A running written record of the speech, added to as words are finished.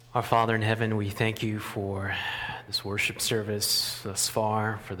Our Father in heaven, we thank you for this worship service thus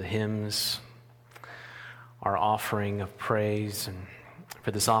far, for the hymns, our offering of praise, and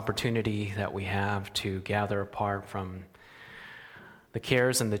for this opportunity that we have to gather apart from the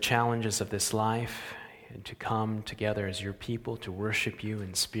cares and the challenges of this life and to come together as your people to worship you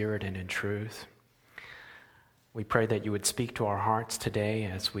in spirit and in truth. We pray that you would speak to our hearts today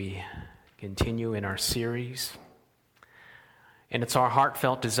as we continue in our series. And it's our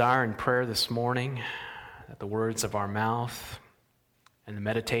heartfelt desire and prayer this morning that the words of our mouth and the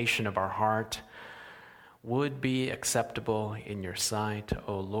meditation of our heart would be acceptable in your sight,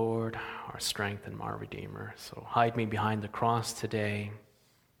 O Lord, our strength and my Redeemer. So hide me behind the cross today.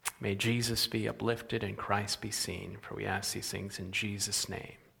 May Jesus be uplifted and Christ be seen, for we ask these things in Jesus'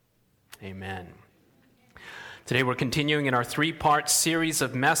 name. Amen. Today we're continuing in our three-part series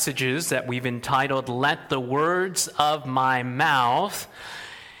of messages that we've entitled, Let the Words of My Mouth.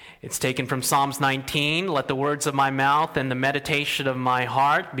 It's taken from Psalms 19, Let the words of my mouth and the meditation of my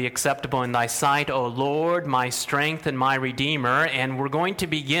heart be acceptable in thy sight, O Lord, my strength and my Redeemer. And we're going to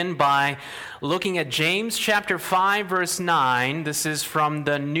begin by looking at James chapter 5, verse 9. This is from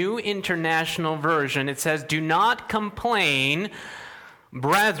the New International Version. It says, Do not complain,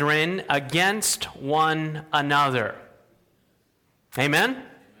 brethren, against one another. Amen?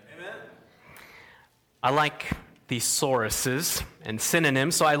 Amen. I like thesauruses and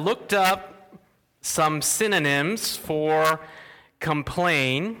synonyms, so I looked up some synonyms for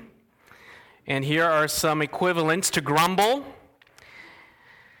complain, and here are some equivalents: to grumble,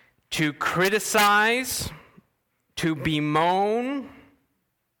 to criticize, to bemoan,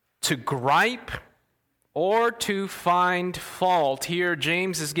 to gripe, or to find fault. Here,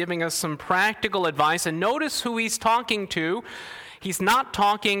 James is giving us some practical advice, and notice who he's talking to. He's not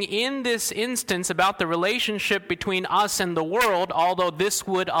talking in this instance about the relationship between us and the world, although this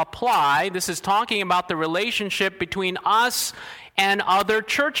would apply. This is talking about the relationship between us and other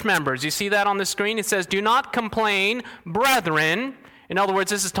church members. You see that on the screen? It says, Do not complain, brethren. In other words,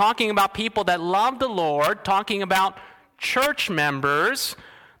 this is talking about people that love the Lord, talking about church members.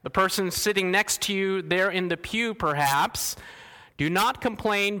 The person sitting next to you there in the pew, perhaps. Do not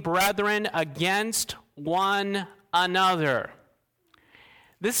complain, brethren, against one another.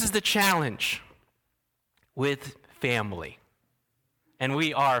 This is the challenge with family. And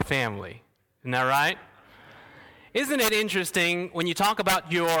we are family. Isn't that right? Isn't it interesting when you talk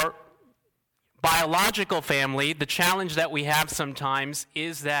about your biological family, the challenge that we have sometimes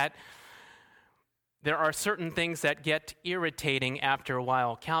is that there are certain things that get irritating after a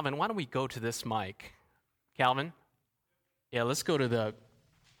while. Calvin, why don't we go to this mic? Calvin? Yeah, let's go to the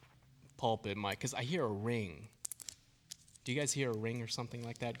pulpit mic, because I hear a ring. Do you guys hear a ring or something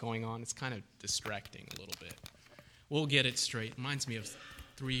like that going on? It's kind of distracting a little bit. We'll get it straight. Reminds me of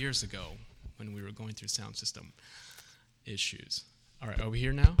 3 years ago when we were going through sound system issues. All right, are we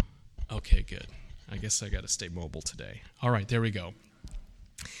here now? Okay, good. I guess I got to stay mobile today. All right, there we go.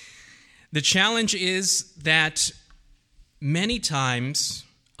 The challenge is that many times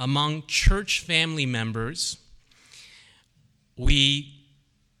among church family members, we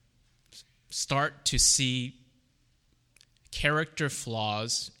start to see character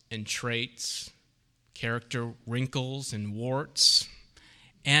flaws and traits, character wrinkles and warts.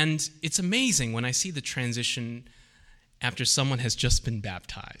 And it's amazing when I see the transition after someone has just been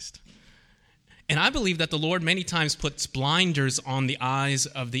baptized. And I believe that the Lord many times puts blinders on the eyes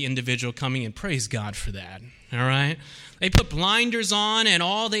of the individual coming in. Praise God for that, all right? They put blinders on, and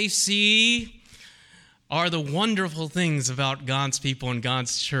all they see are the wonderful things about God's people and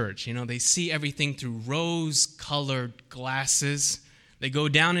God's church. You know, they see everything through rose-colored glasses. They go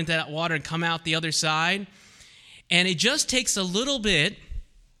down into that water and come out the other side. And it just takes a little bit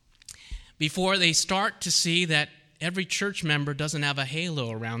before they start to see that every church member doesn't have a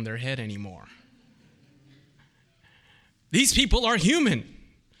halo around their head anymore. These people are human.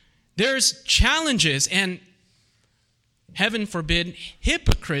 There's challenges and, heaven forbid,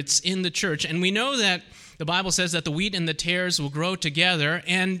 hypocrites in the church. And we know that the Bible says that the wheat and the tares will grow together.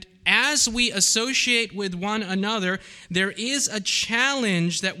 And as we associate with one another, there is a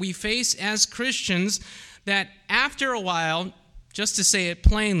challenge that we face as Christians that after a while, just to say it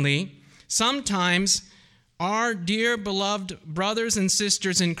plainly, sometimes our dear beloved brothers and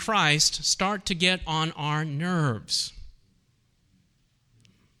sisters in Christ start to get on our nerves.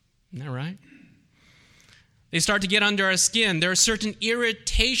 Isn't that right? They start to get under our skin. There are certain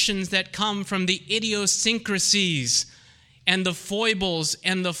irritations that come from the idiosyncrasies and the foibles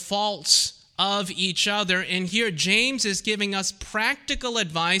and the faults of each other. And here James is giving us practical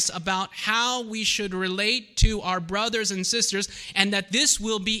advice about how we should relate to our brothers and sisters, and that this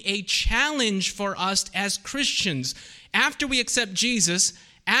will be a challenge for us as Christians. After we accept Jesus,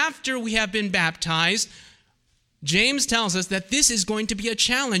 after we have been baptized, James tells us that this is going to be a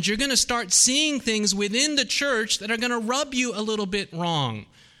challenge. You're going to start seeing things within the church that are going to rub you a little bit wrong.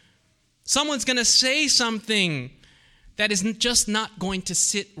 Someone's going to say something that is just not going to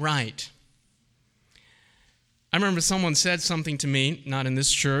sit right. I remember someone said something to me, not in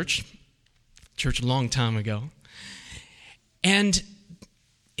this church a long time ago. And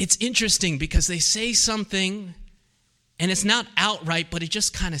it's interesting because they say something and it's not outright, but it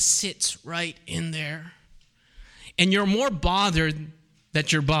just kind of sits right in there. And you're more bothered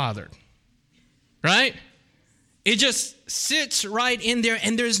that you're bothered, right? It just sits right in there,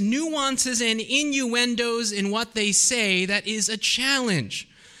 and there's nuances and innuendos in what they say that is a challenge.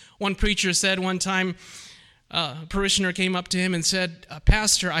 One preacher said one time, a parishioner came up to him and said,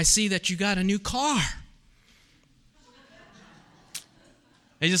 "Pastor, I see that you got a new car."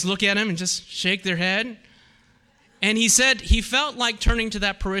 They just look at him and just shake their head. And he said he felt like turning to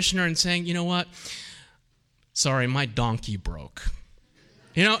that parishioner and saying, "You know what? Sorry, my donkey broke."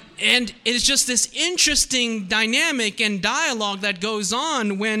 And it's just this interesting dynamic and dialogue that goes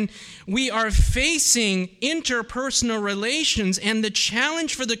on when we are facing interpersonal relations. And the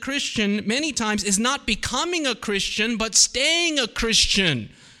challenge for the Christian many times is not becoming a Christian, but staying a Christian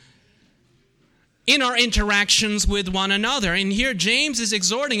in our interactions with one another. And here James is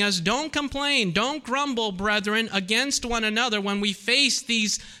exhorting us, don't complain, don't grumble, brethren, against one another when we face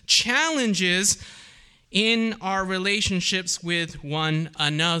these challenges in our relationships with one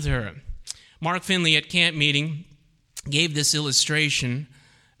another. Mark Finley at camp meeting gave this illustration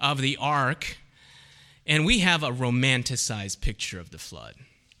of the ark, and we have a romanticized picture of the flood.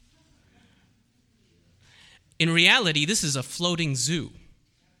 In reality, this is a floating zoo.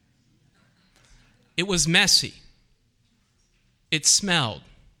 It was messy. It smelled.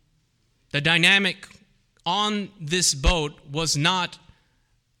 The dynamic on this boat was not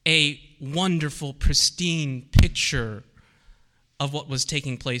a wonderful, pristine picture of what was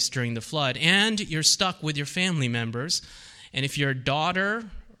taking place during the flood. And you're stuck with your family members. And if you're a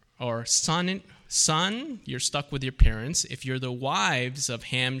daughter or son, you're stuck with your parents. If you're the wives of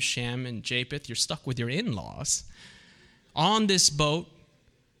Ham, Shem, and Japheth, you're stuck with your in-laws on this boat,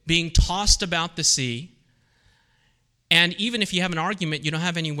 being tossed about the sea. And even if you have an argument, you don't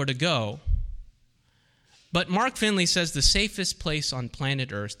have anywhere to go. But Mark Finley says the safest place on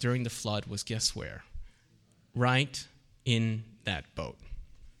planet Earth during the flood was, guess where? Right in that boat.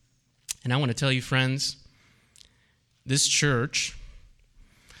 And I want to tell you, friends, this church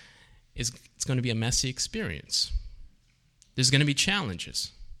it's going to be a messy experience. There's going to be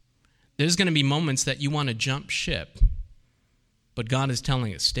challenges. There's going to be moments that you want to jump ship. But God is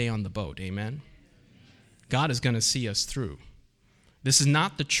telling us, stay on the boat. Amen? God is going to see us through. This is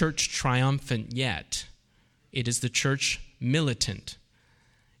not the church triumphant yet. It is the church militant.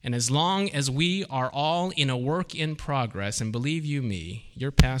 And as long as we are all in a work in progress, and believe you me,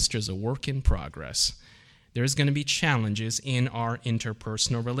 your pastor is a work in progress, there's going to be challenges in our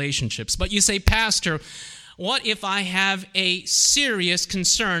interpersonal relationships. But you say, "Pastor, what if I have a serious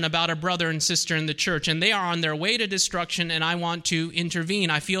concern about a brother and sister in the church, and they are on their way to destruction, and I want to intervene?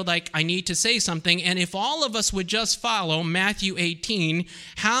 I feel like I need to say something." And if all of us would just follow Matthew 18,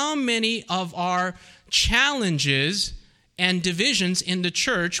 how many of our challenges and divisions in the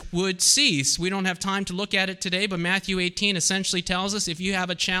church would cease? We don't have time to look at it today, but Matthew 18 essentially tells us if you have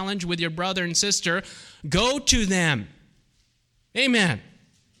a challenge with your brother and sister, go to them. Amen.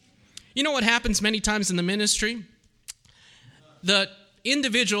 You know what happens many times in the ministry? The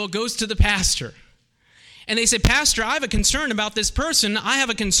individual goes to the pastor, and they say, "Pastor, I have a concern about this person. I have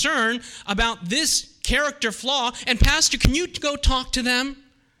a concern about this character flaw, and Pastor, can you go talk to them?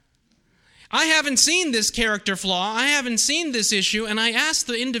 I haven't seen this character flaw. I haven't seen this issue." And I asked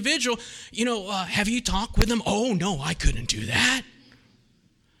the individual, "Have you talked with them?" "Oh, no, I couldn't do that."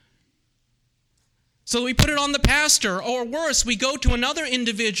 So we put it on the pastor, or worse, we go to another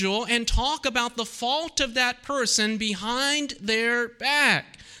individual and talk about the fault of that person behind their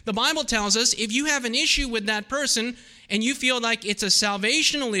back. The Bible tells us if you have an issue with that person and you feel like it's a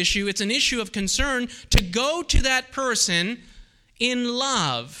salvational issue, it's an issue of concern, to go to that person in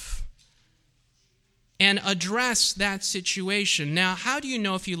love and address that situation. Now, how do you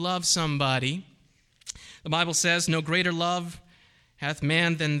know if you love somebody? The Bible says, "No greater love hath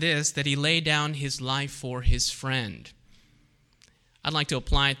man than this, that he lay down his life for his friend." I'd like to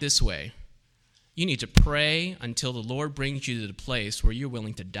apply it this way. You need to pray until the Lord brings you to the place where you're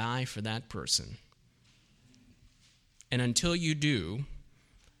willing to die for that person. And until you do,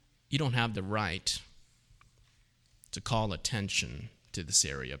 you don't have the right to call attention to this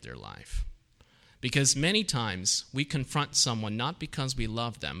area of their life. Because many times we confront someone not because we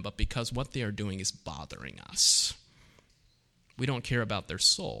love them, but because what they are doing is bothering us. We don't care about their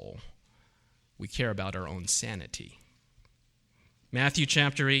soul. We care about our own sanity. Matthew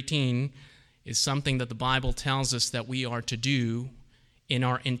chapter 18 is something that the Bible tells us that we are to do in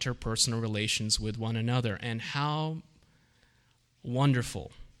our interpersonal relations with one another. And how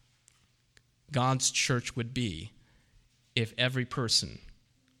wonderful God's church would be if every person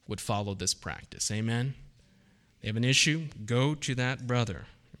would follow this practice. Amen? They have an issue? Go to that brother.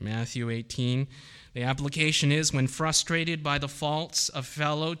 Matthew 18. The application is, when frustrated by the faults of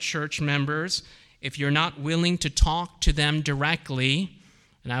fellow church members, if you're not willing to talk to them directly,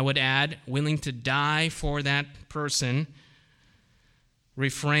 and I would add, willing to die for that person,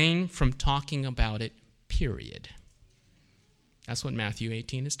 refrain from talking about it, period. That's what Matthew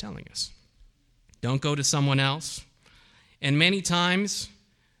 18 is telling us. Don't go to someone else. And many times,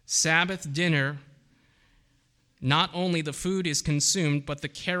 Sabbath dinner, not only the food is consumed, but the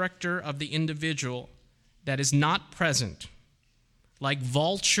character of the individual that is not present, like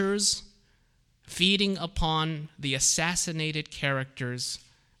vultures feeding upon the assassinated characters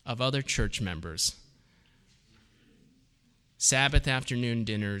of other church members. Sabbath afternoon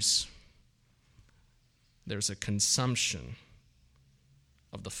dinners, there's a consumption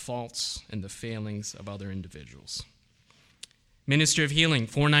of the faults and the failings of other individuals. Ministry of Healing,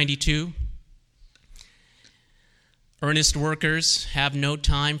 492. Earnest workers have no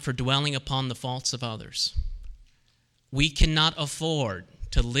time for dwelling upon the faults of others. We cannot afford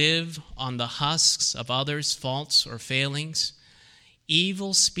to live on the husks of others' faults or failings.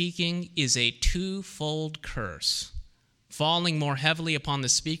 Evil speaking is a twofold curse, falling more heavily upon the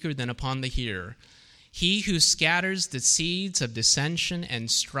speaker than upon the hearer. He who scatters the seeds of dissension and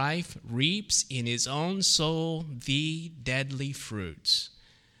strife reaps in his own soul the deadly fruits.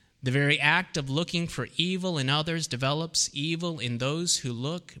 The very act of looking for evil in others develops evil in those who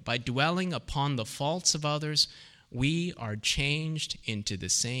look. By dwelling upon the faults of others, we are changed into the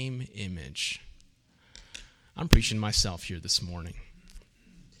same image. I'm preaching myself here this morning.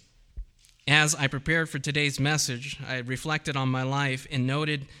 As I prepared for today's message, I reflected on my life and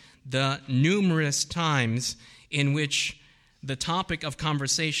noted the numerous times in which the topic of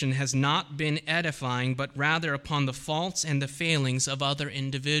conversation has not been edifying, but rather upon the faults and the failings of other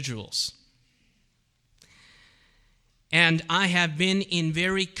individuals. And I have been in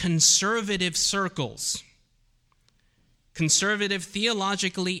very conservative circles, conservative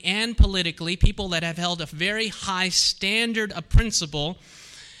theologically and politically, people that have held a very high standard of principle.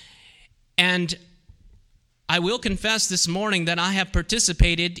 And I will confess this morning that I have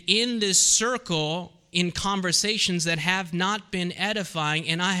participated in this circle in conversations that have not been edifying,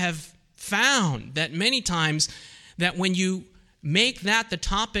 and I have found that many times that when you make that the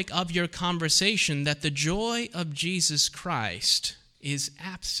topic of your conversation, that the joy of Jesus Christ is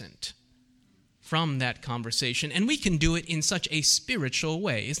absent from that conversation. And we can do it in such a spiritual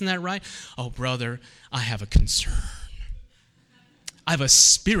way. Isn't that right? Oh, brother, I have a concern. I have a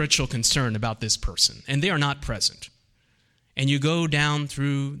spiritual concern about this person, and they are not present. And you go down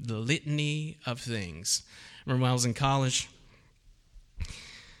through the litany of things. Remember when I was in college,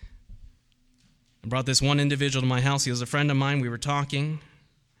 I brought this one individual to my house. He was a friend of mine. We were talking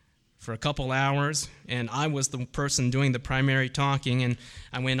for a couple hours, and I was the person doing the primary talking, and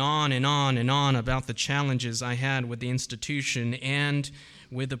I went on and on and on about the challenges I had with the institution and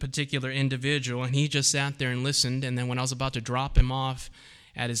with a particular individual, and he just sat there and listened. And then when I was about to drop him off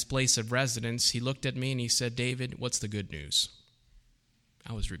at his place of residence, he looked at me and he said, "David, what's the good news?"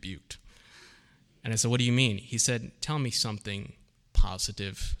 I was rebuked. And I said, "What do you mean?" He said, "Tell me something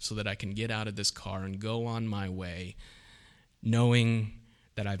positive so that I can get out of this car and go on my way knowing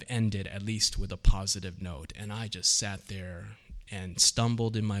that I've ended at least with a positive note." And I just sat there and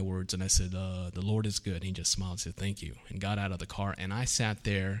stumbled in my words, and I said, "The Lord is good." And he just smiled and said, "Thank you," and got out of the car. And I sat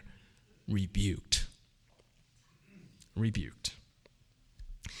there rebuked.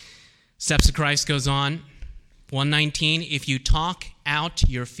 Steps of Christ goes on, 119, if you talk out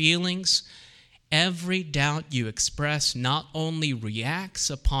your feelings, every doubt you express not only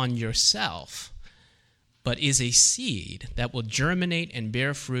reacts upon yourself, but is a seed that will germinate and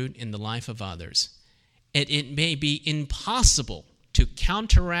bear fruit in the life of others. It may be impossible to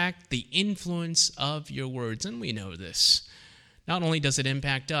counteract the influence of your words, and we know this. Not only does it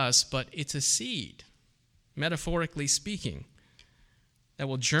impact us, but it's a seed, metaphorically speaking, that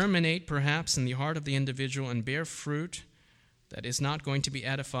will germinate perhaps in the heart of the individual and bear fruit that is not going to be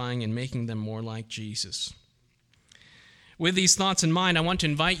edifying and making them more like Jesus. With these thoughts in mind, I want to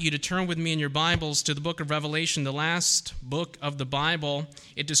invite you to turn with me in your Bibles to the book of Revelation, the last book of the Bible.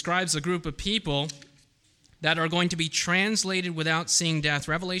 It describes a group of people that are going to be translated without seeing death.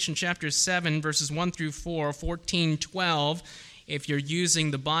 Revelation chapter 7, verses 1 through 4, 14, 12, if you're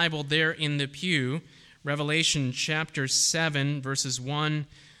using the Bible there in the pew. Revelation chapter 7, verses 1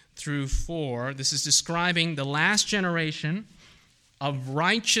 through 4. This is describing the last generation of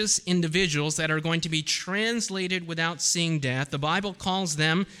righteous individuals that are going to be translated without seeing death. The Bible calls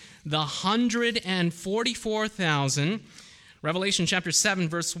them the 144,000. Revelation chapter 7,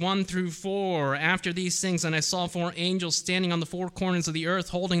 verse 1 through 4. After these things, and I saw 4 angels standing on the 4 corners of the earth,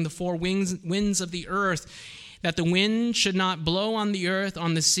 holding the 4 winds of the earth, that the wind should not blow on the earth,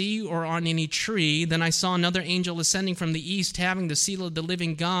 on the sea, or on any tree. Then I saw another angel ascending from the east, having the seal of the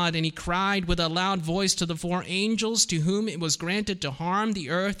living God, and he cried with a loud voice to the 4 angels to whom it was granted to harm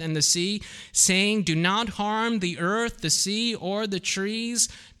the earth and the sea, saying, do not harm the earth, the sea, or the trees,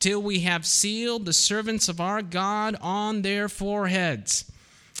 till we have sealed the servants of our God on their foreheads.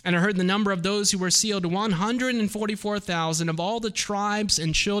 And I heard the number of those who were sealed, 144,000 of all the tribes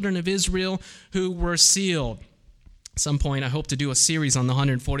and children of Israel who were sealed. At some point, I hope to do a series on the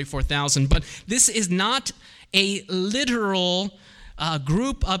 144,000, but this is not a literal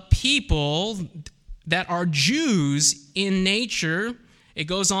group of people that are Jews in nature. It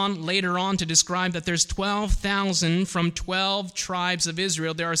goes on later on to describe that there's 12,000 from 12 tribes of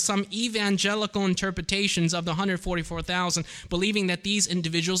Israel. There are some evangelical interpretations of the 144,000, believing that these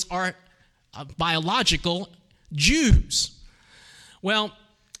individuals are biological Jews. Well,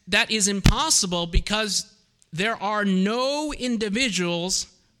 that is impossible because there are no individuals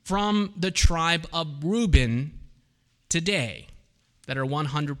from the tribe of Reuben today that are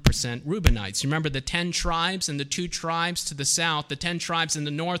 100% Reubenites. Remember the 10 tribes and the 2 tribes to the south, the 10 tribes in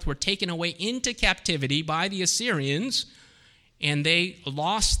the north were taken away into captivity by the Assyrians, and they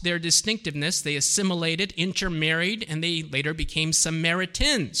lost their distinctiveness. They assimilated, intermarried, and they later became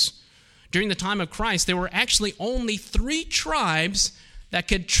Samaritans. During the time of Christ, there were actually only 3 tribes that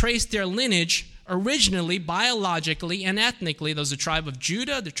could trace their lineage originally, biologically, and ethnically. Those are the tribe of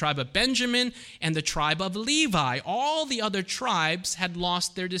Judah, the tribe of Benjamin, and the tribe of Levi. All the other tribes had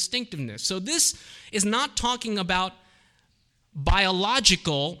lost their distinctiveness. So this is not talking about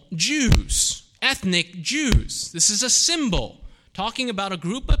biological Jews, ethnic Jews. This is a symbol, talking about a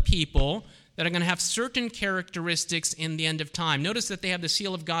group of people that are going to have certain characteristics in the end of time. Notice that they have the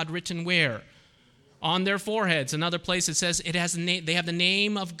seal of God written where? On their foreheads. Another place it says they have the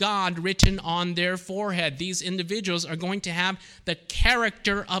name of God written on their forehead. These individuals are going to have the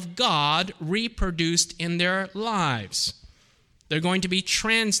character of God reproduced in their lives. They're going to be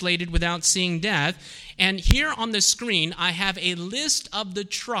translated without seeing death. And here on the screen, I have a list of the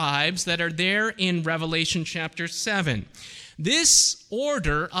tribes that are there in Revelation chapter 7. This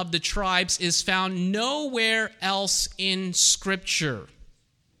order of the tribes is found nowhere else in Scripture.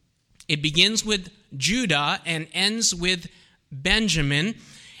 It begins with Judah and ends with Benjamin.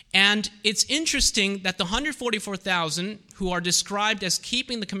 And it's interesting that the 144,000 who are described as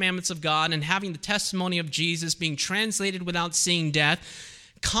keeping the commandments of God and having the testimony of Jesus, being translated without seeing death,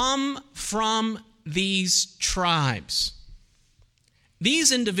 come from these tribes.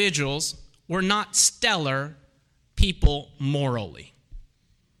 These individuals were not stellar people morally.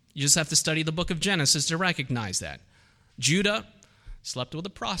 You just have to study the book of Genesis to recognize that. Judah slept with a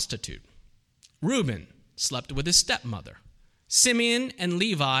prostitute. Reuben slept with his stepmother. Simeon and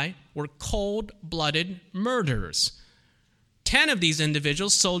Levi were cold-blooded murderers. 10 of these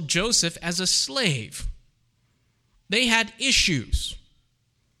individuals sold Joseph as a slave. They had issues.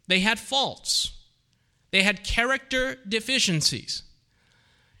 They had faults. They had character deficiencies.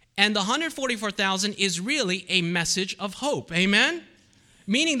 And the 144,000 is really a message of hope. Amen?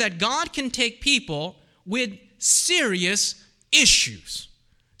 Meaning that God can take people with serious issues.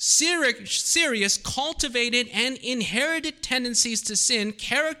 Serious, cultivated, and inherited tendencies to sin,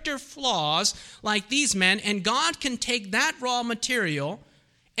 character flaws like these men, and God can take that raw material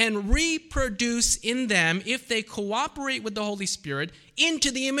and reproduce in them, if they cooperate with the Holy Spirit,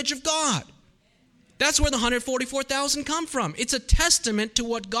 into the image of God. That's where the 144,000 come from. It's a testament to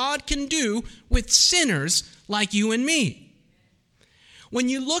what God can do with sinners like you and me. When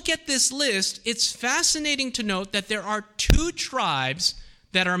you look at this list, it's fascinating to note that there are 2 tribes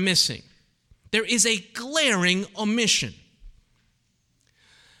that are missing. There is a glaring omission.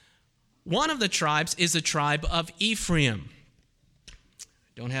 One of the tribes is the tribe of Ephraim.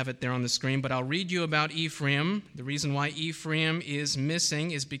 Don't have it there on the screen, but I'll read you about Ephraim. The reason why Ephraim is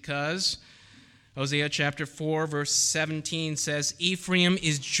missing is because Hosea chapter 4, verse 17 says, Ephraim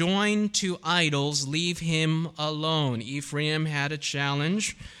is joined to idols, leave him alone. Ephraim had a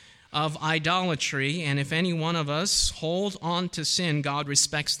challenge of idolatry, and if any one of us hold on to sin, God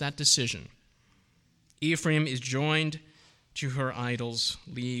respects that decision. Ephraim is joined to her idols,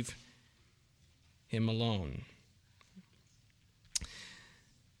 leave him alone.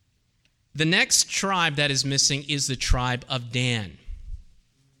 The next tribe that is missing is the tribe of Dan.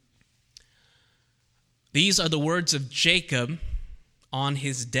 These are the words of Jacob on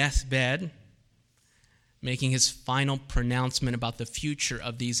his deathbed, making his final pronouncement about the future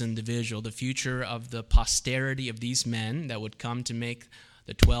of these individuals, the future of the posterity of these men that would come to make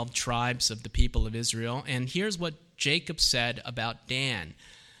the 12 tribes of the people of Israel. And here's what Jacob said about Dan.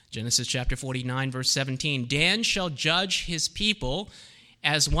 Genesis chapter 49, verse 17. Dan shall judge his people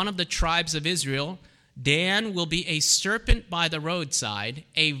as one of the tribes of Israel. Dan will be a serpent by the roadside,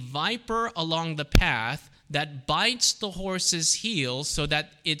 a viper along the path that bites the horse's heels so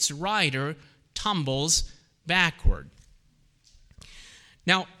that its rider tumbles backward.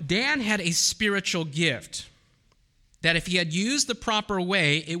 Now, Dan had a spiritual gift that if he had used the proper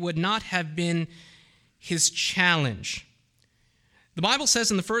way, it would not have been his challenge. The Bible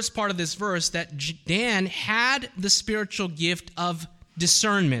says in the first part of this verse that Dan had the spiritual gift of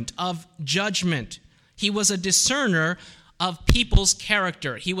discernment, of judgment. He was a discerner of people's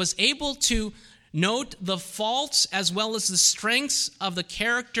character. He was able to note the faults as well as the strengths of the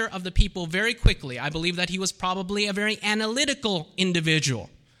character of the people very quickly. I believe that he was probably a very analytical individual.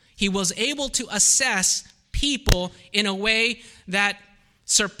 He was able to assess people in a way that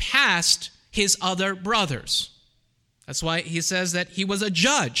surpassed his other brothers. That's why he says that he was a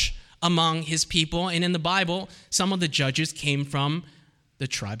judge among his people. And in the Bible, some of the judges came from the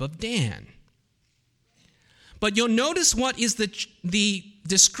tribe of Dan. But you'll notice what is the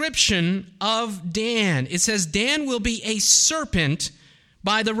description of Dan. It says, Dan will be a serpent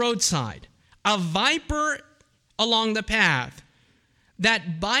by the roadside, a viper along the path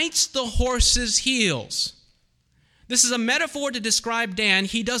that bites the horse's heels. This is a metaphor to describe Dan.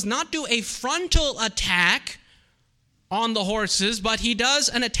 He does not do a frontal attack on the horses, but he does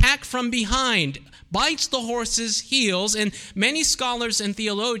an attack from behind, bites the horse's heels. And many scholars and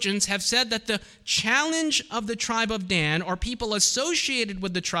theologians have said that the challenge of the tribe of Dan, or people associated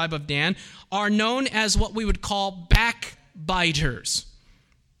with the tribe of Dan, are known as what we would call backbiters,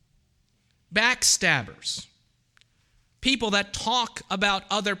 backstabbers, people that talk about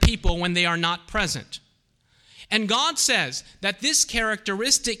other people when they are not present. And God says that this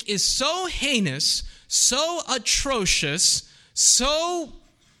characteristic is so heinous, so atrocious, so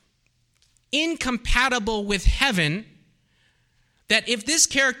incompatible with heaven, that if this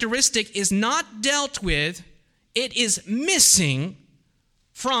characteristic is not dealt with, it is missing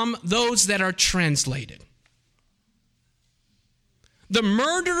from those that are translated. The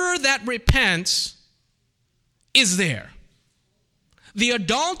murderer that repents is there. The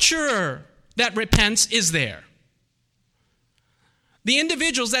adulterer that repents is there. The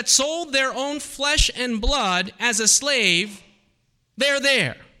individuals that sold their own flesh and blood as a slave, they're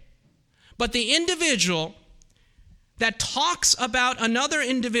there. But the individual that talks about another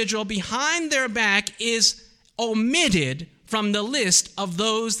individual behind their back is omitted from the list of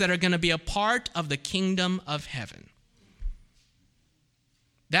those that are going to be a part of the kingdom of heaven.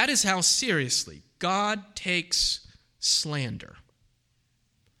 That is how seriously God takes slander.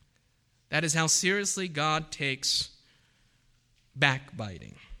 That is how seriously God takes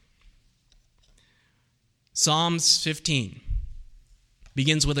backbiting. Psalms 15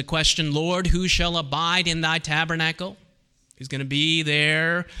 begins with a question, Lord, who shall abide in thy tabernacle? Who's going to be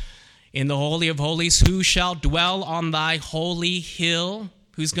there in the Holy of Holies? Who shall dwell on thy holy hill?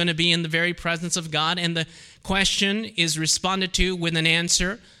 Who's going to be in the very presence of God? And the question is responded to with an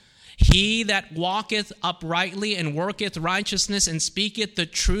answer. He that walketh uprightly and worketh righteousness and speaketh the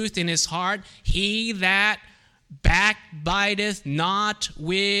truth in his heart, he that backbiteth not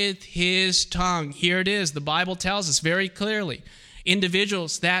with his tongue. Here it is. The Bible tells us very clearly.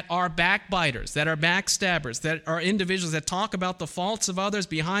 Individuals that are backbiters, that are backstabbers, that are individuals that talk about the faults of others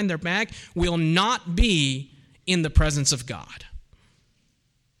behind their back will not be in the presence of God.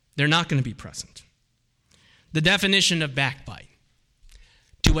 They're not going to be present. The definition of backbite: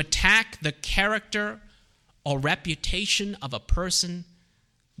 to attack the character or reputation of a person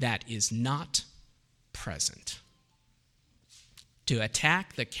that is not present. To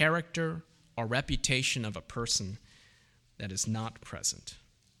attack the character or reputation of a person that is not present.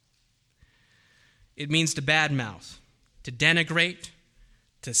 It means to badmouth, to denigrate,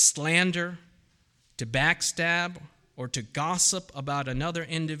 to slander, to backstab, or to gossip about another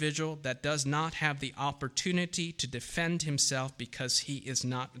individual that does not have the opportunity to defend himself because he is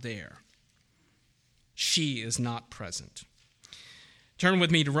not there. She is not present. Turn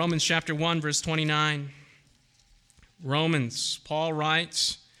with me to Romans chapter 1, verse 29. Romans, Paul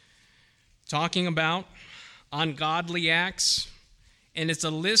writes, talking about ungodly acts, and it's a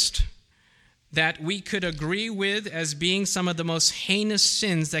list that we could agree with as being some of the most heinous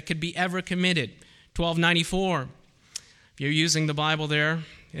sins that could be ever committed. 1294. If you're using the Bible there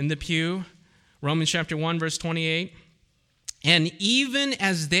in the pew, Romans chapter 1, verse 28. And even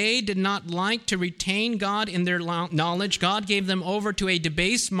as they did not like to retain God in their knowledge, God gave them over to a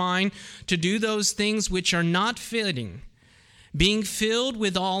debased mind to do those things which are not fitting, being filled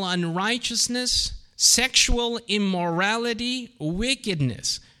with all unrighteousness, sexual immorality,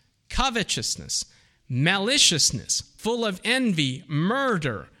 wickedness, covetousness, maliciousness, full of envy,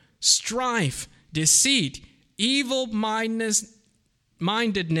 murder, strife, deceit,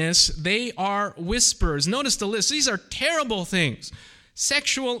 evil-mindedness, they are whisperers. Notice the list. These are terrible things.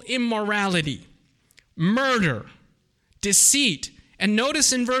 Sexual immorality, murder, deceit. And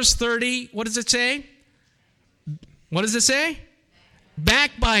notice in verse 30, what does it say? What does it say?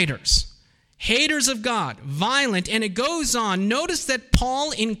 Backbiters, haters of God, violent, and it goes on. Notice that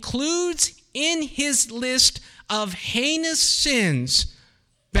Paul includes in his list of heinous sins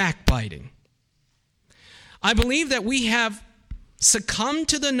backbiting. I believe that we have succumbed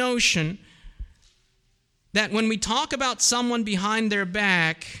to the notion that when we talk about someone behind their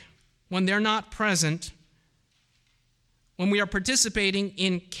back, when they're not present, when we are participating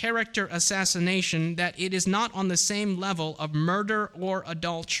in character assassination, that it is not on the same level of murder or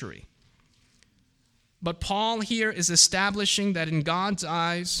adultery. But Paul here is establishing that in God's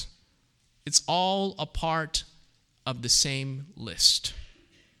eyes, it's all a part of the same list.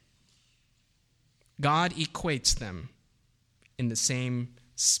 God equates them in the same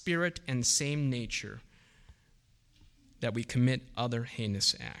spirit and same nature that we commit other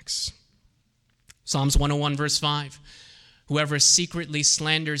heinous acts. Psalms 101, verse 5. Whoever secretly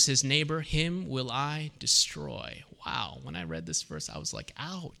slanders his neighbor, him will I destroy. Wow, when I read this verse, I was like,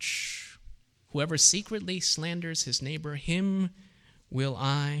 ouch. Whoever secretly slanders his neighbor, him will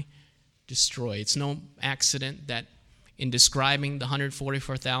I destroy. It's no accident that in describing the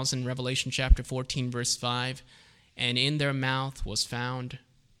 144,000, Revelation chapter 14, verse 5, and in their mouth was found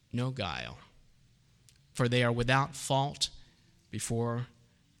no guile, for they are without fault before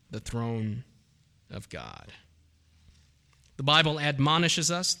the throne of God. The Bible admonishes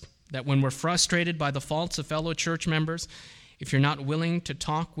us that when we're frustrated by the faults of fellow church members, if you're not willing to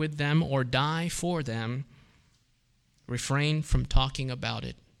talk with them or die for them, refrain from talking about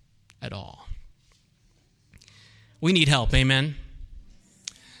it at all. We need help, amen?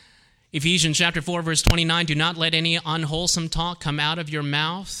 Ephesians chapter 4, verse 29, do not let any unwholesome talk come out of your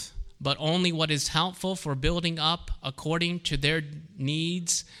mouth, but only what is helpful for building up according to their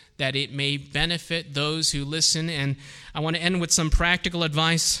needs, that it may benefit those who listen. And I want to end with some practical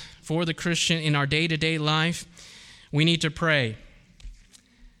advice for the Christian in our day-to-day life. We need to pray.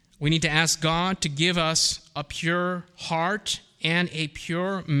 We need to ask God to give us a pure heart and a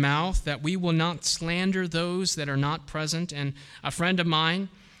pure mouth, that we will not slander those that are not present. And a friend of mine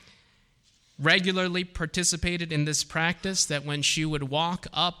regularly participated in this practice, that when she would walk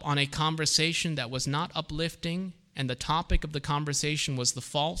up on a conversation that was not uplifting, and the topic of the conversation was the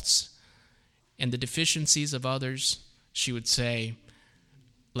faults and the deficiencies of others, she would say,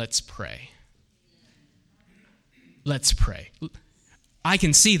 let's pray. Let's pray. I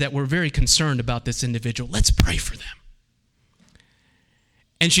can see that we're very concerned about this individual. Let's pray for them.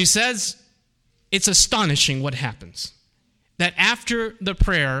 And she says, it's astonishing what happens. That after the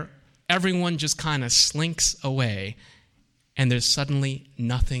prayer, everyone just kind of slinks away, and there's suddenly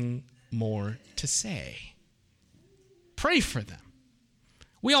nothing more to say. Pray for them.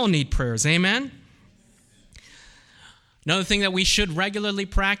 We all need prayers, amen? Another thing that we should regularly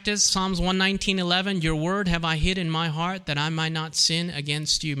practice, Psalms 119:11, your word have I hid in my heart that I might not sin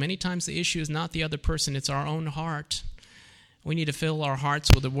against you. Many times the issue is not the other person, it's our own heart. We need to fill our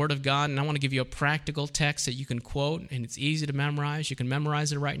hearts with the Word of God, and I want to give you a practical text that you can quote, and it's easy to memorize. You can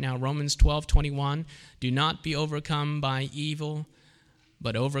memorize it right now. Romans 12:21, do not be overcome by evil,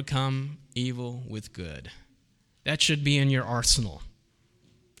 but overcome evil with good. That should be in your arsenal.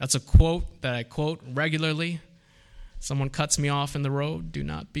 That's a quote that I quote regularly. Someone cuts me off in the road, do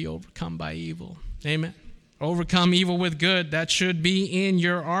not be overcome by evil. Amen. Overcome evil with good. That should be in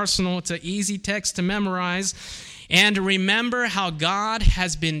your arsenal. It's an easy text to memorize. And remember how God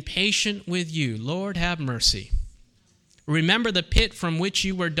has been patient with you. Lord, have mercy. Remember the pit from which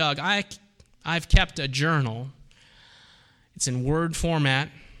you were dug. I've kept a journal. It's in Word format.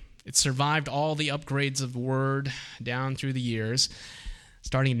 It survived all the upgrades of Word down through the years,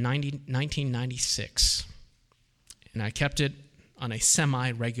 starting in 1996. And I kept it on a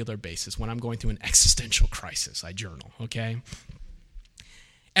semi-regular basis. When I'm going through an existential crisis, I journal, okay?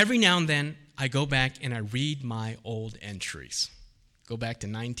 Every now and then, I go back and I read my old entries. Go back to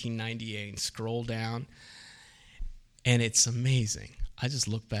 1998 and scroll down, and it's amazing. I just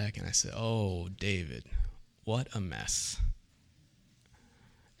look back and I say, oh, David, what a mess.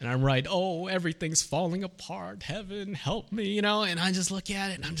 And I write, oh, everything's falling apart. Heaven, help me, and I just look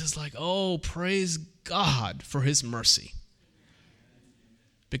at it and I'm just like, oh, praise God for his mercy.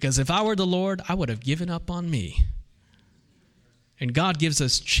 Because if I were the Lord, I would have given up on me. And God gives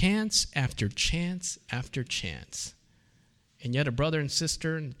us chance after chance after chance. And yet a brother and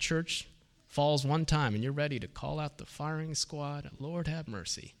sister in the church falls one time and you're ready to call out the firing squad. Lord, have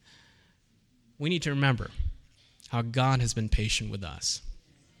mercy. We need to remember how God has been patient with us.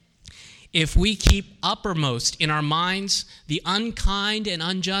 If we keep uppermost in our minds the unkind and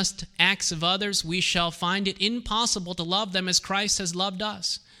unjust acts of others, we shall find it impossible to love them as Christ has loved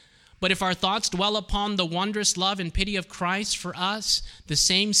us. But if our thoughts dwell upon the wondrous love and pity of Christ for us, the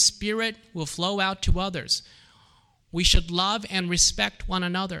same Spirit will flow out to others. We should love and respect one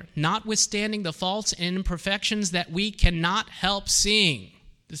another, notwithstanding the faults and imperfections that we cannot help seeing.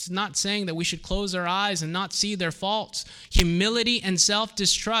 This is not saying that we should close our eyes and not see their faults. Humility and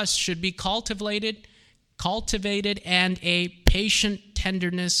self-distrust should be cultivated and a patient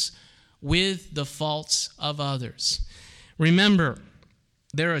tenderness with the faults of others. Remember,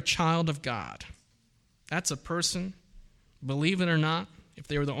 they're a child of God. That's a person, believe it or not, if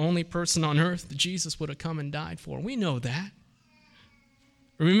they were the only person on earth that Jesus would have come and died for. We know that.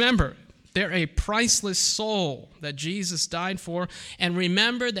 Remember, they're a priceless soul that Jesus died for. And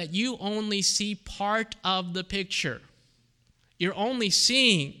remember that you only see part of the picture. You're only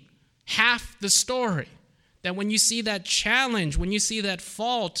seeing half the story. That when you see that challenge, when you see that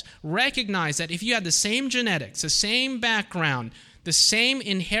fault, recognize that if you had the same genetics, the same background, the same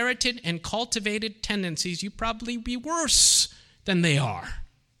inherited and cultivated tendencies, you'd probably be worse than they are.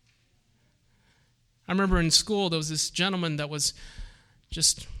 I remember in school there was this gentleman that was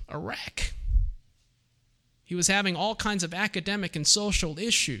just a wreck. He was having all kinds of academic and social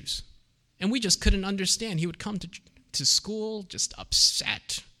issues, and we just couldn't understand. He would come to school just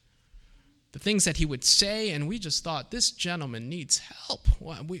upset. The things that he would say, and we just thought, this gentleman needs help.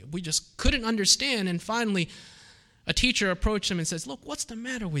 We just couldn't understand, and finally a teacher approached him and says, look, what's the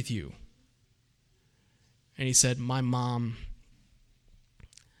matter with you? And he said, my mom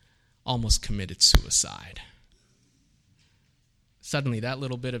almost committed suicide. Suddenly, that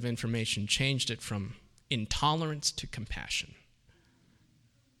little bit of information changed it from intolerance to compassion.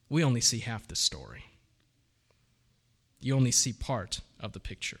 We only see half the story. You only see part of the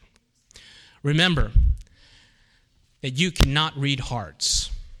picture. Remember that you cannot read hearts.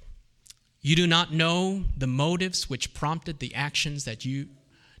 You do not know the motives which prompted the actions that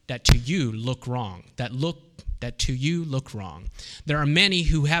to you look wrong. That to you look wrong. There are many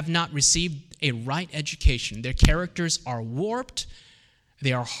who have not received a right education. Their characters are warped.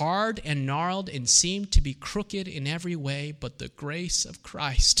 They are hard and gnarled and seem to be crooked in every way, but the grace of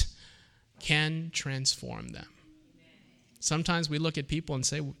Christ can transform them. Sometimes we look at people and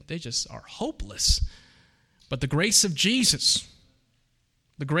say they just are hopeless. But the grace of Jesus,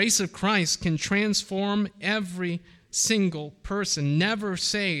 the grace of Christ can transform every single person. Never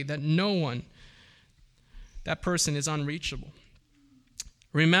say that that person is unreachable.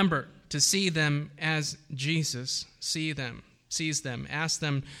 Remember to see them as Jesus sees them. Ask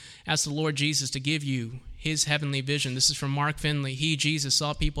the Lord Jesus to give you his heavenly vision. This is from Mark Finley. He, Jesus,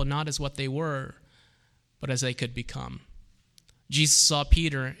 saw people not as what they were, but as they could become. Jesus saw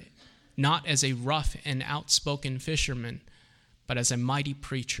Peter not as a rough and outspoken fisherman, but as a mighty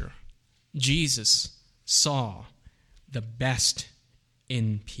preacher. Jesus saw the best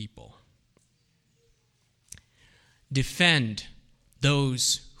in people. Defend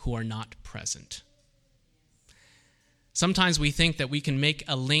those who are not present. Sometimes we think that we can make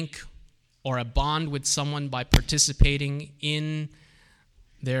a link or a bond with someone by participating in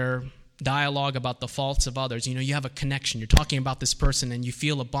their dialogue about the faults of others. You have a connection. You're talking about this person and you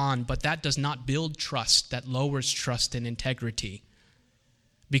feel a bond, but that does not build trust. That lowers trust and integrity.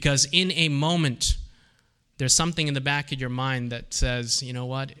 Because in a moment, there's something in the back of your mind that says, you know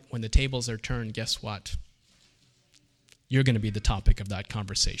what, when the tables are turned, guess what? You're going to be the topic of that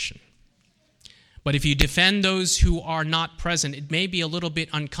conversation. But if you defend those who are not present, it may be a little bit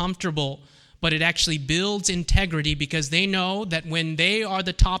uncomfortable, but it actually builds integrity because they know that when they are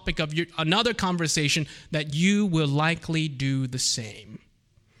the topic of another conversation, that you will likely do the same.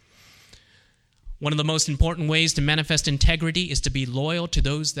 One of the most important ways to manifest integrity is to be loyal to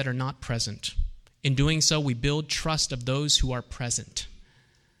those that are not present. In doing so, we build trust of those who are present.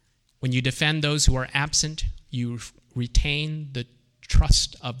 When you defend those who are absent, you retain the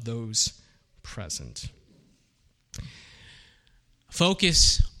trust of those present.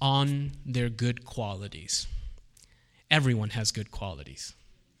 Focus on their good qualities. Everyone has good qualities.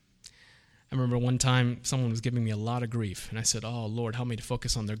 I remember one time someone was giving me a lot of grief, and I said, "Oh, Lord, help me to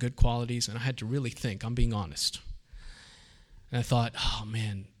focus on their good qualities." And I had to really think. I'm being honest. And I thought, oh,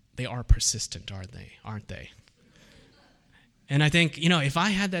 man, they are persistent, aren't they? And I think, if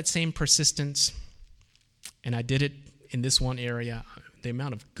I had that same persistence and I did it in this one area, the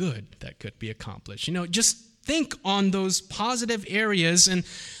amount of good that could be accomplished. Just think on those positive areas. And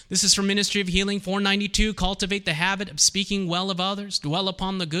this is from Ministry of Healing 492. Cultivate the habit of speaking well of others. Dwell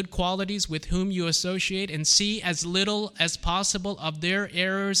upon the good qualities with whom you associate and see as little as possible of their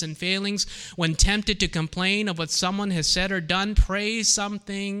errors and failings. When tempted to complain of what someone has said or done, praise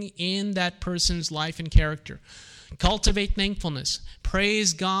something in that person's life and character. Cultivate thankfulness.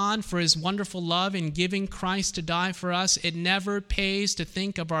 Praise God for his wonderful love in giving Christ to die for us. It never pays to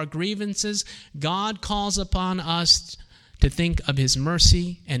think of our grievances. God calls upon us to think of his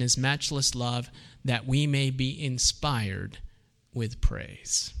mercy and his matchless love, that we may be inspired with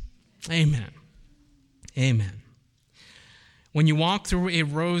praise. Amen. Amen. When you walk through a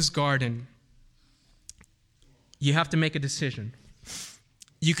rose garden, you have to make a decision.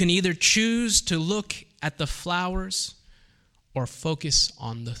 You can either choose to look at the flowers or focus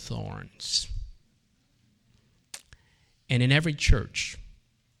on the thorns. And in every church,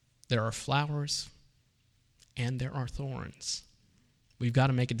 there are flowers and there are thorns. We've got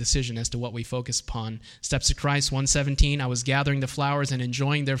to make a decision as to what we focus upon. Steps of Christ 1:17, I was gathering the flowers and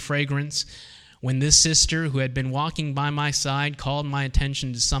enjoying their fragrance when this sister who had been walking by my side called my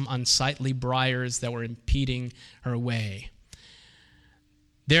attention to some unsightly briars that were impeding her way.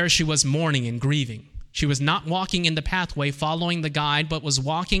 There she was mourning and grieving. She was not walking in the pathway following the guide, but was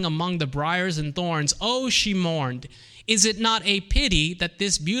walking among the briars and thorns. Oh, she mourned. Is it not a pity that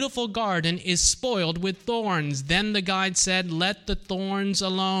this beautiful garden is spoiled with thorns? Then the guide said, let the thorns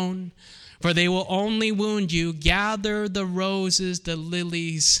alone, for they will only wound you. Gather the roses, the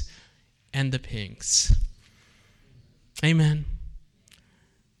lilies, and the pinks. Amen.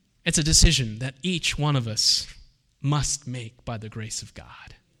 It's a decision that each one of us must make by the grace of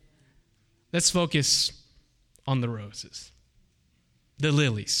God. Let's focus on the roses, the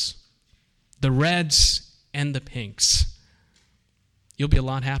lilies, the reds, and the pinks. You'll be a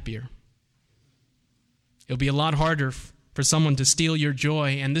lot happier. It'll be a lot harder for someone to steal your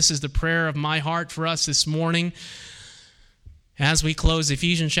joy. And this is the prayer of my heart for us this morning. As we close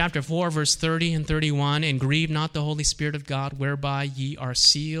Ephesians chapter 4, verse 30 and 31, and grieve not the Holy Spirit of God, whereby ye are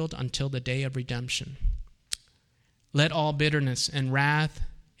sealed until the day of redemption. Let all bitterness and wrath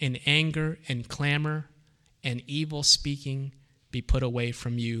and anger and clamor and evil speaking be put away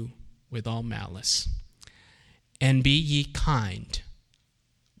from you with all malice. And be ye kind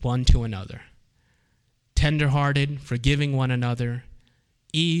one to another, tender-hearted, forgiving one another,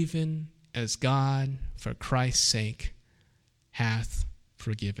 even as God, for Christ's sake, hath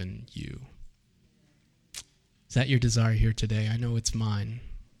forgiven you. Is that your desire here today? I know it's mine.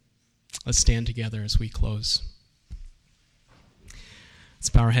 Let's stand together as we close. Let's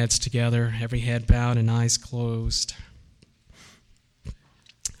bow our heads together, every head bowed and eyes closed. I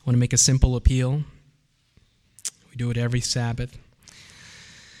want to make a simple appeal. We do it every Sabbath.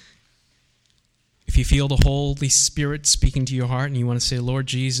 If you feel the Holy Spirit speaking to your heart and you want to say, Lord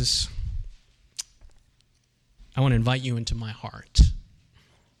Jesus, I want to invite you into my heart.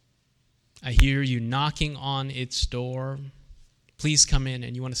 I hear you knocking on its door. Please come in.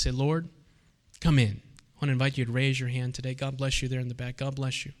 And you want to say, Lord, come in. I want to invite you to raise your hand today. God bless you there in the back. God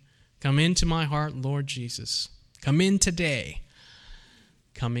bless you. Come into my heart, Lord Jesus. Come in today.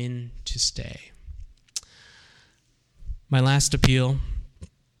 Come in to stay. My last appeal.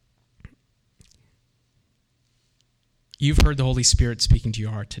 You've heard the Holy Spirit speaking to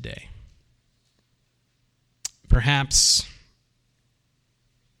your heart today. Perhaps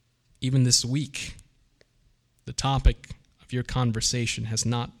even this week, the topic of your conversation has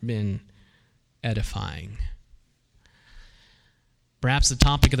not been edifying. Perhaps the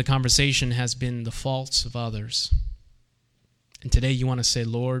topic of the conversation has been the faults of others. And today you want to say,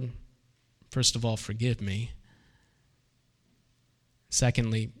 Lord, first of all, forgive me.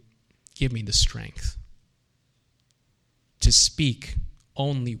 Secondly, give me the strength to speak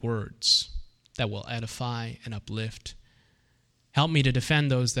only words that will edify and uplift. Help me to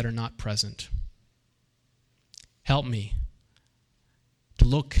defend those that are not present. Help me to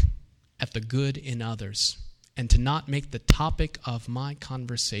look at the good in others and to not make the topic of my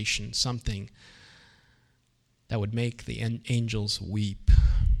conversation something that would make the angels weep.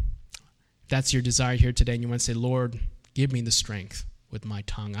 If that's your desire here today and you want to say, Lord, give me the strength with my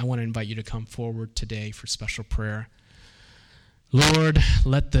tongue, I want to invite you to come forward today for special prayer. Lord,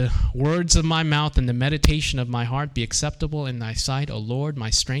 let the words of my mouth and the meditation of my heart be acceptable in thy sight, O Lord, my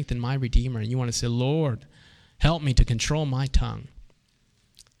strength and my redeemer. And you want to say, Lord, help me to control my tongue.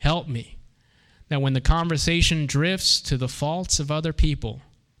 Help me that when the conversation drifts to the faults of other people,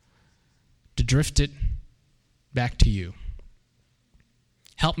 to drift it back to you.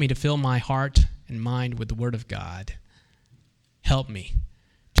 Help me to fill my heart and mind with the Word of God. Help me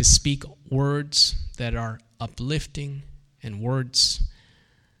to speak words that are uplifting and words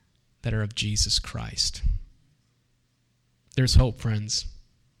that are of Jesus Christ. There's hope, friends.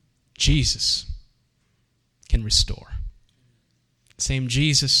 Jesus can restore. The same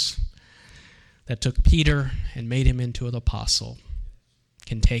Jesus that took Peter and made him into an apostle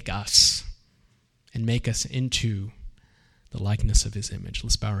can take us and make us into the likeness of his image.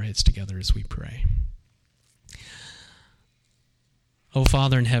 Let's bow our heads together as we pray. Oh,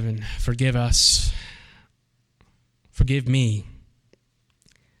 Father in heaven, forgive us. Forgive me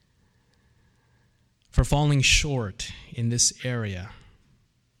for falling short in this area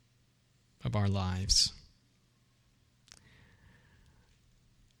of our lives.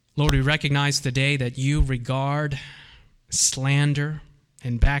 Lord, we recognize today that you regard slander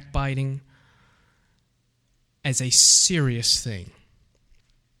and backbiting as a serious thing.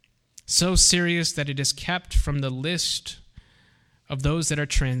 So serious that it is kept from the list of those that are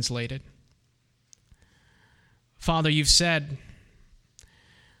translated. Father, you've said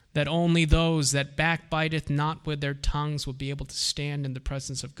that only those that backbiteth not with their tongues will be able to stand in the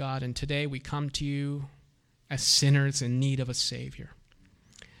presence of God. And today we come to you as sinners in need of a Savior.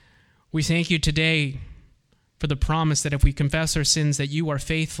 We thank you today for the promise that if we confess our sins, that you are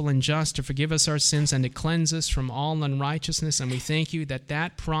faithful and just to forgive us our sins and to cleanse us from all unrighteousness. And we thank you that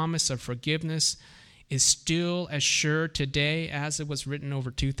that promise of forgiveness is still as sure today as it was written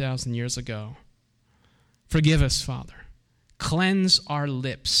over 2,000 years ago. Forgive us, Father. Cleanse our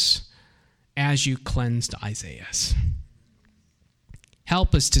lips as you cleansed Isaiah's.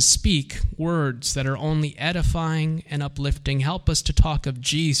 Help us to speak words that are only edifying and uplifting. Help us to talk of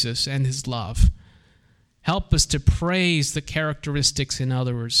Jesus and his love. Help us to praise the characteristics in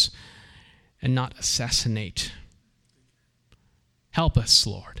others and not assassinate. Help us,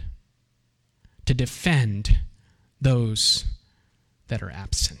 Lord, to defend those that are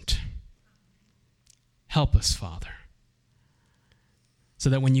absent. Help us, Father, so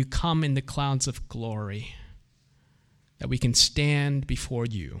that when you come in the clouds of glory, that we can stand before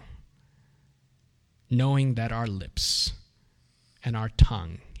you, knowing that our lips and our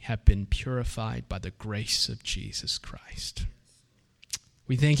tongue have been purified by the grace of Jesus Christ.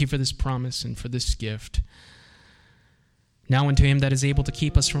 We thank you for this promise and for this gift. Now unto him that is able to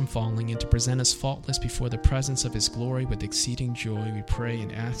keep us from falling and to present us faultless before the presence of his glory with exceeding joy, we pray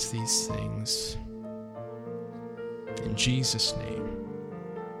and ask these things. In Jesus' name,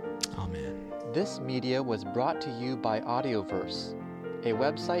 amen. This media was brought to you by Audioverse, a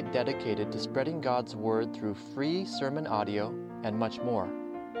website dedicated to spreading God's word through free sermon audio and much more.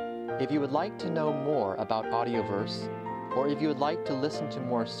 If you would like to know more about Audioverse, or if you would like to listen to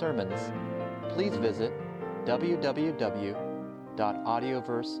more sermons, please visit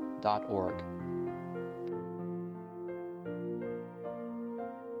www.audioverse.org.